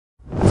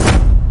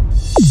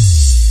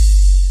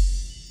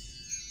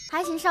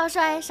还请少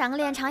帅赏个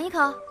脸尝一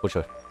口。不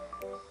吃。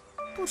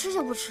不吃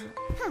就不吃，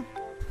哼！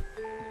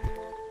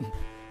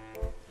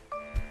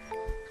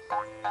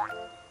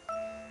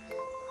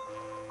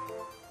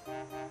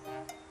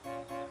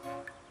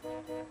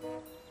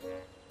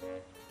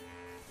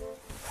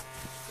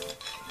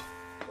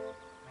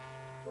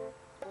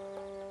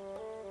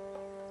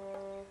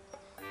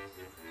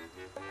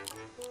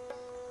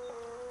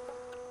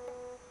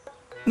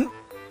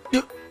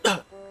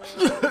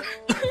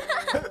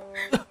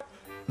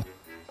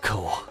可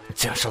恶，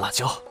竟然是辣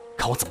椒！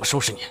看我怎么收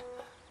拾你！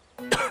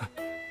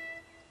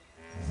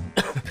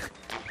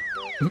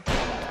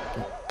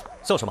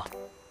笑什么？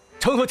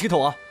成何体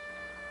统啊！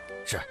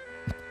是，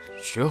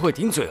学会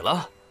顶嘴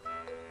了。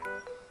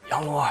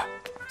杨龙儿，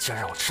竟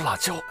然让我吃辣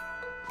椒！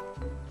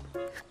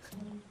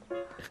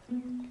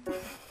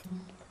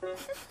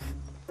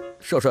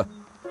少帅，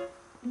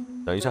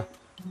等一下，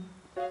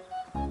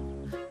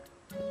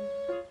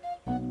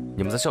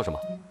你们在笑什么？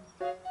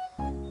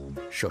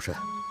少帅，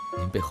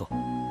您背后。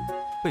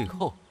背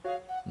后？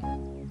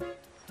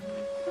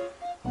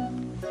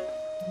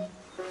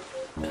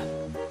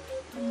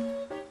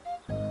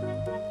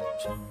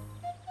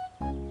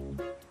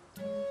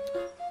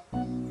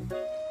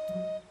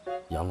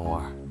杨龙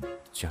儿，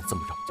居然这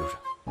么让我丢人，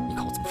你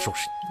看我怎么收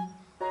拾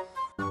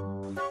你！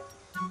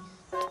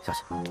下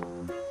去。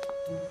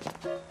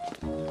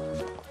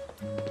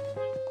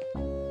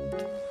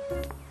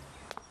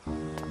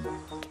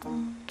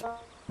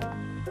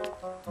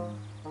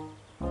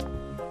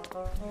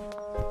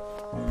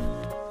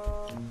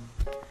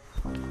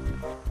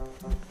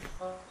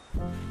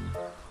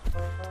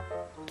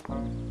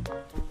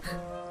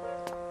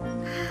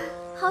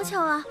好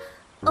巧啊，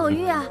偶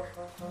遇啊！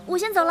我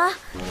先走了。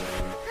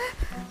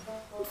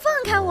你放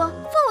开我，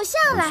放我下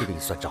来！我去给你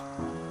算账。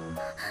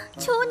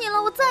求你了，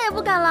我再也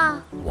不敢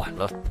了。晚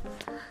了。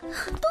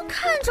都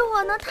看着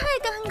我呢，太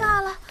尴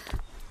尬了。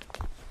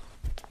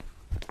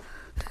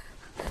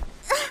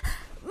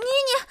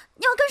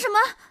你要干什么？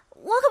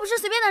我可不是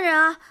随便的人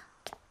啊！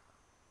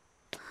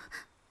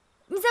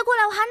你再过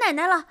来，我喊奶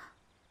奶了。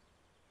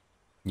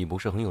你不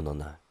是很有能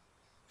耐，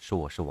说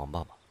我是王八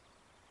吗？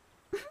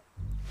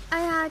哎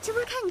呀，这不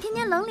是看你天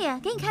天冷脸，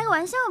给你开个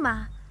玩笑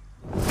嘛。